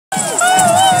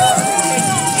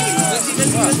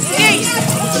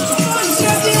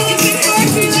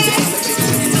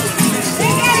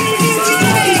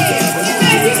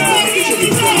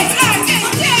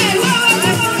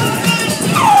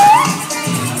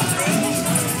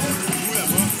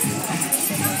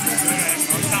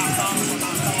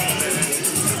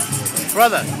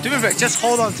Brother, do me a favor. Just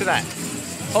hold on to that.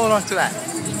 Hold on to that.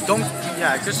 Don't,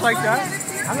 yeah, just like that.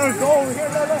 I'm gonna go over here.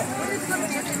 Look.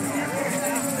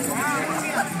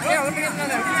 Yeah, let me get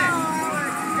another.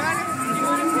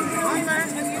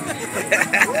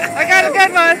 I got a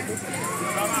good one.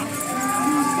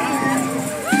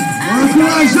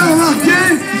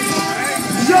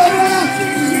 Jean-Marc,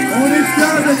 on est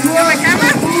fiers de toi.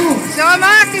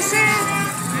 Jean-Marc ici.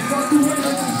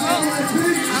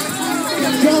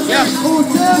 Jean-Marc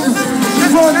Hôtel,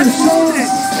 bonne chance.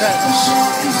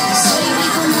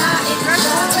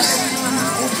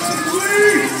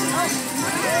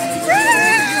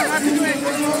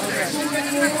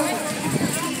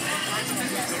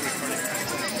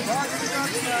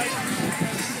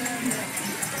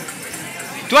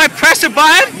 Do I press a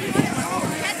button?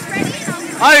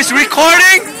 Oh, it's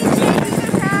recording?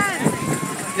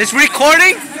 It's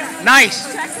recording? Nice.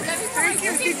 Thank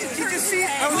you. Did you see?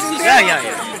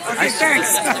 Yeah. I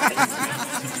Thanks.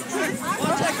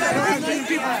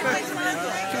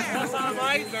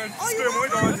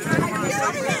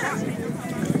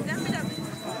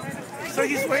 So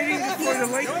he's waiting for the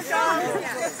lake.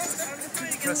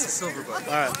 Press the silver button.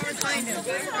 All right.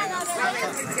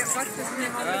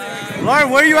 Lauren,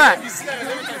 where you at?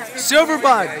 Silver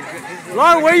button.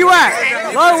 Lauren, where you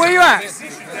at? Lauren, where you at?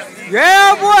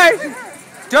 Yeah, boy.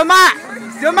 Jean-Marc.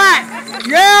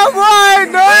 Yeah, boy.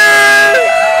 Nice.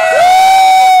 Woo!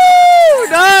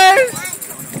 Nice.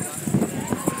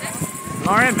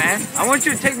 Lauren, man, I want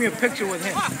you to take me a picture with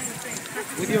him.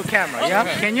 With your camera. Yeah?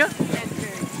 Can you?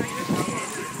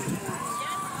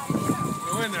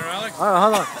 Go in there, Alex. All right,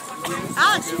 hold on.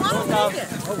 Alex, you want to make it?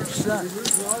 Oh, shit.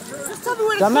 Just tell me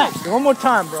where to Max, one more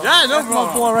time, bro. Yeah, no That's my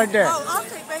problem. ball right there. Oh, I'll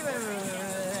take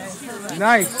wait.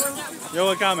 Nice. Yo,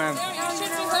 what come, man?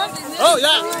 Oh,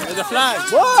 yeah, there's a flag.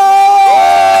 Whoa!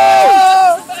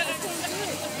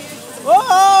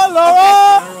 Whoa,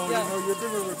 Laura! You're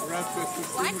going to regret this as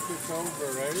soon as it's over,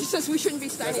 right? She says we shouldn't be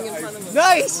standing in front of him.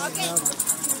 Nice. Okay.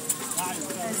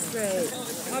 That's great.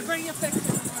 I'll bring you a picture.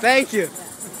 Thank you.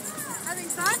 Having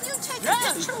fun? You take a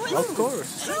picture with Of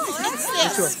course. What's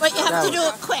this? But you have to do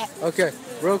it quick. Okay,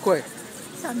 real quick.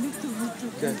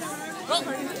 Okay.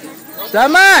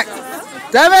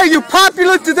 Damak, you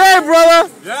popular today, brother.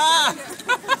 Yeah!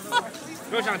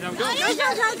 Go, Sean, go. Go.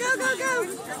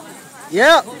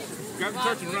 Yeah. Grab the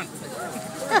torch and run.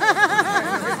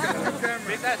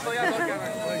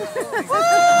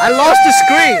 I lost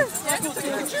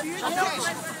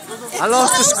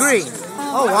the screen.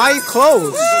 Oh, why you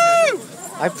closed?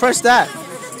 I pressed that.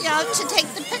 Yeah, to take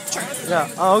the picture.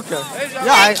 Yeah. Oh, okay.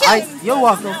 Yeah, you're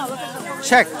welcome.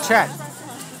 Check.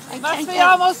 Must be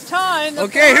almost time.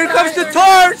 Okay, here comes the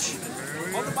torch.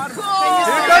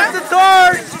 Here comes the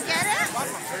torch.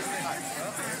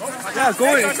 Yeah, go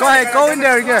ahead, go in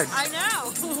there again. I know.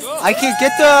 I can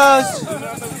get the.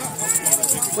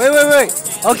 Wait.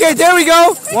 Okay, there we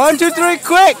go. 1, 2, 3,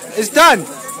 quick. It's done.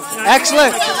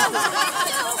 Excellent.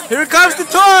 Here comes the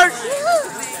torch.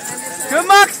 Good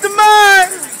luck to mine.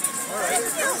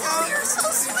 Oh, you're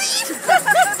so sweet.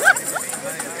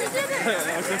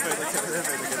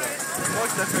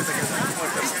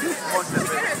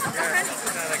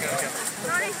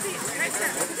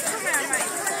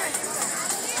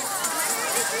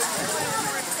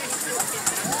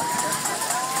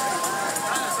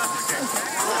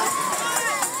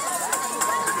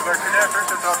 Vous reculez un peu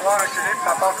sur le trottoir, reculez, puis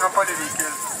ça passera pas les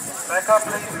véhicules. 50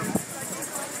 plein.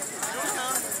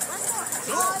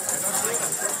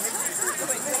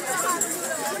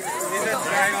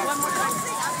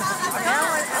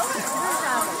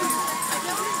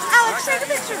 Alex, take a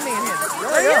picture of me and him.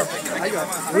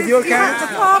 With your camera? The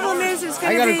problem is it's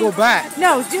going I to be... gotta go back.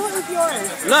 No, do it with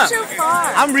yours. Look, Too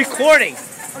far. I'm recording.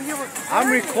 Oh, you're recording? I'm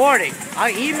recording.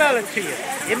 I email it to you.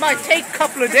 It might take a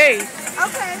couple of days,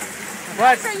 Okay.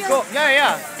 but So you'll- go.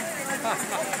 Yeah.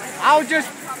 I'll just.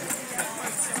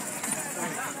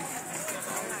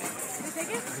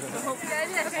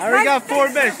 I already got 4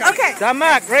 minutes. Okay.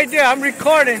 Damak, right there. I'm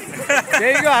recording.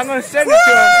 There you go. I'm gonna send it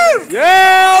to her.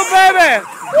 Yeah, baby.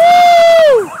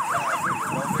 Woo!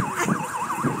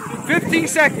 15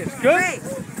 seconds. Good. Great.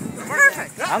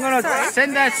 Perfect. I'm gonna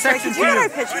send that section to Can I you.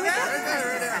 picture with that?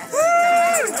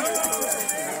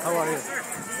 How are you?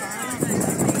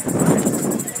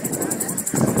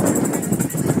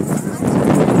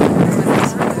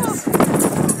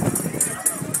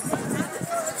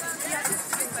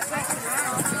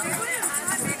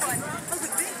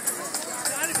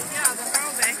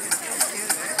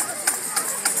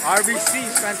 RBC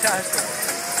is fantastic.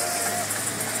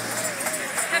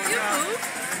 Have you moved?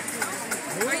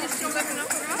 Are you still living up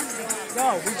the road?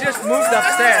 No, we just moved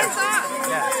upstairs. That's what I thought.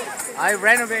 Yeah. I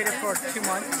renovated for 2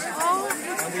 months. Oh,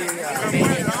 On the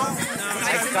maintenance.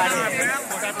 I got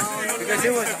it because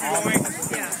it was awful.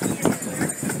 yeah.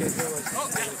 Because it was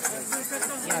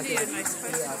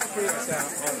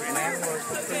landlords,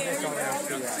 the previous owners,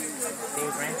 they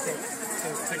rented to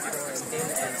people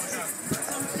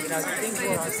and things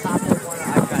were on top of one. I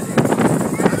got it.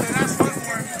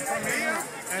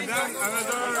 And then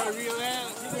another relay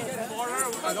border,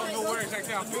 I don't know where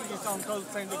exactly. I think it's on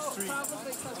St. Luke's Street.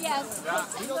 Yes.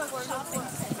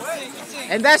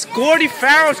 And that's Gordy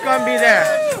Farrell's gonna be there.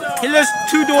 He lives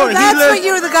 2 doors. That's what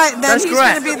you were the guy. Then That's he's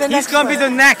correct. going to be the next. He's gonna be the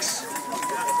next.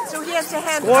 So he has to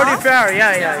hand Gordy off? Farrell.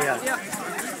 Yeah.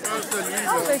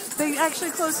 Oh, they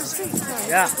actually closed the street. Nice.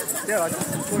 Yeah. I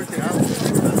just reported it out.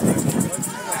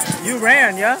 You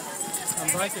ran, yeah? I'm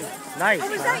biking. Nice. Oh,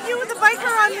 was that you with the biker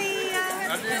on the...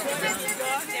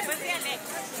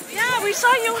 Yeah, we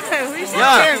saw you. We saw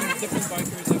Yeah. you. Different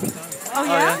bikers every time. Oh,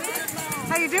 yeah?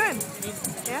 How you doing?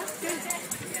 Yeah, good.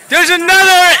 There's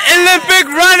another Olympic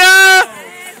runner!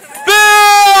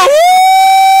 Bill!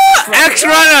 Woo!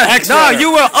 Ex-runner! No,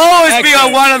 you will always be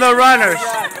on one of the runners.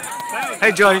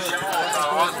 Hey, Joyce.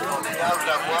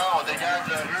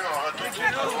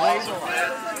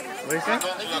 What is that?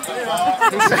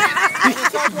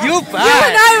 You bad. You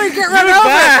and I would get run You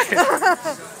over. bad.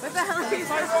 What the hell are you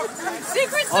doing?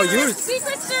 Secret Oh, Service, you.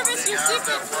 Secret Service, your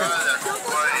secret.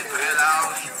 est très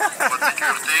large. Pas de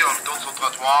sécurité, on retourne sur le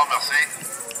trottoir, merci.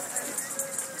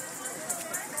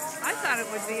 I thought it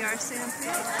would be RCMP.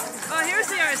 Oh, here's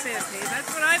the RCMP. That's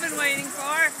what I've been waiting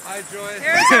for. Hi, Joyce.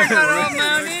 Here's our good old Good.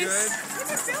 mounies.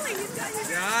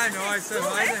 Yeah, I know. I said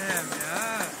hi to him.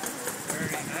 Yeah.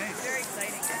 Very nice. Very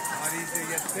exciting. Not easy to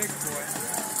get big, boy.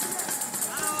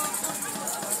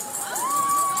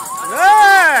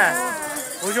 Yeah!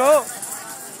 Bonjour.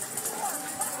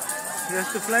 Here's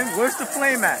the flame. Where's the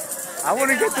flame at? I want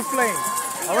to get the flame.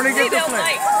 I want to get the flame.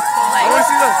 I want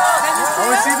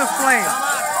to see the flame.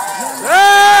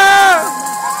 Ah!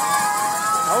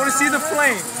 I want to see the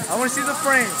flame. I want to see the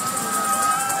flame.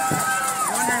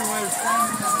 Wondering why it's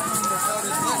standing around without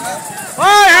his lit up.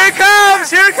 Oh, here it comes!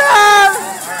 Here it comes!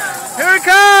 Here it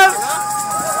comes!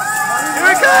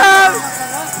 Here it comes!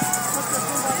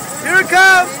 Here it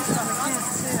comes!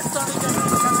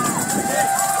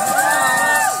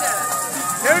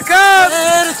 Here it comes!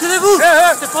 Reculez-vous!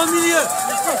 C'est pas au milieu!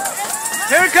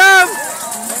 Here it comes!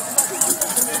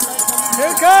 Here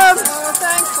it comes! Oh,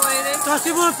 thanks, lady.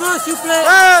 Tassez-vous un peu, s'il vous plaît!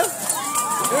 Ah!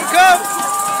 Here it comes!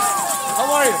 How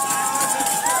are you?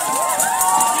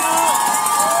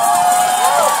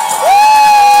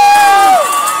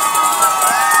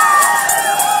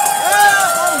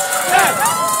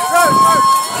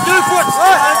 Deux fois!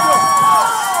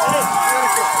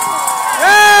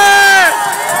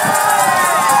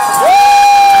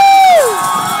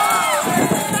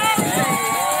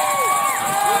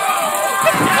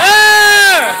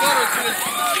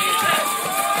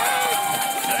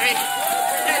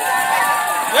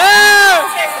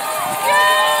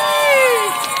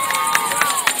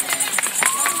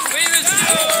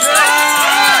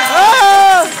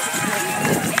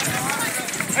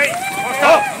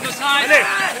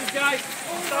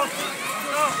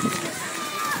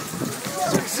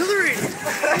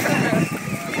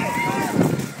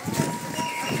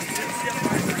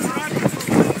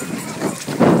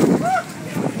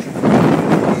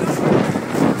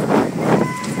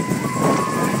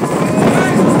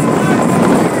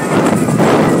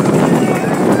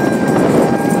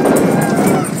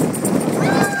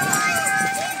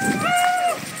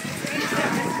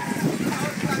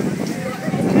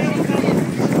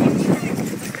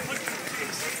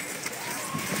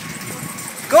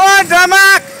 Go on,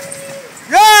 Damak!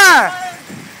 Yeah!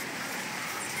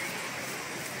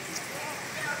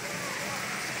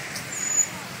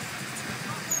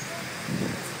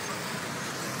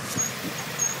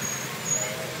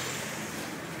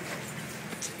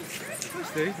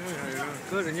 Steve,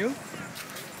 good, and you?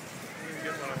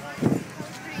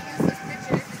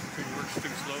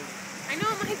 I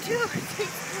know, mine too. It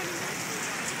takes 20 minutes.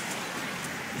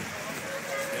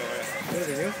 Good,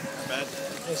 and you? Bad.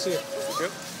 Let's see.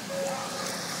 Yep.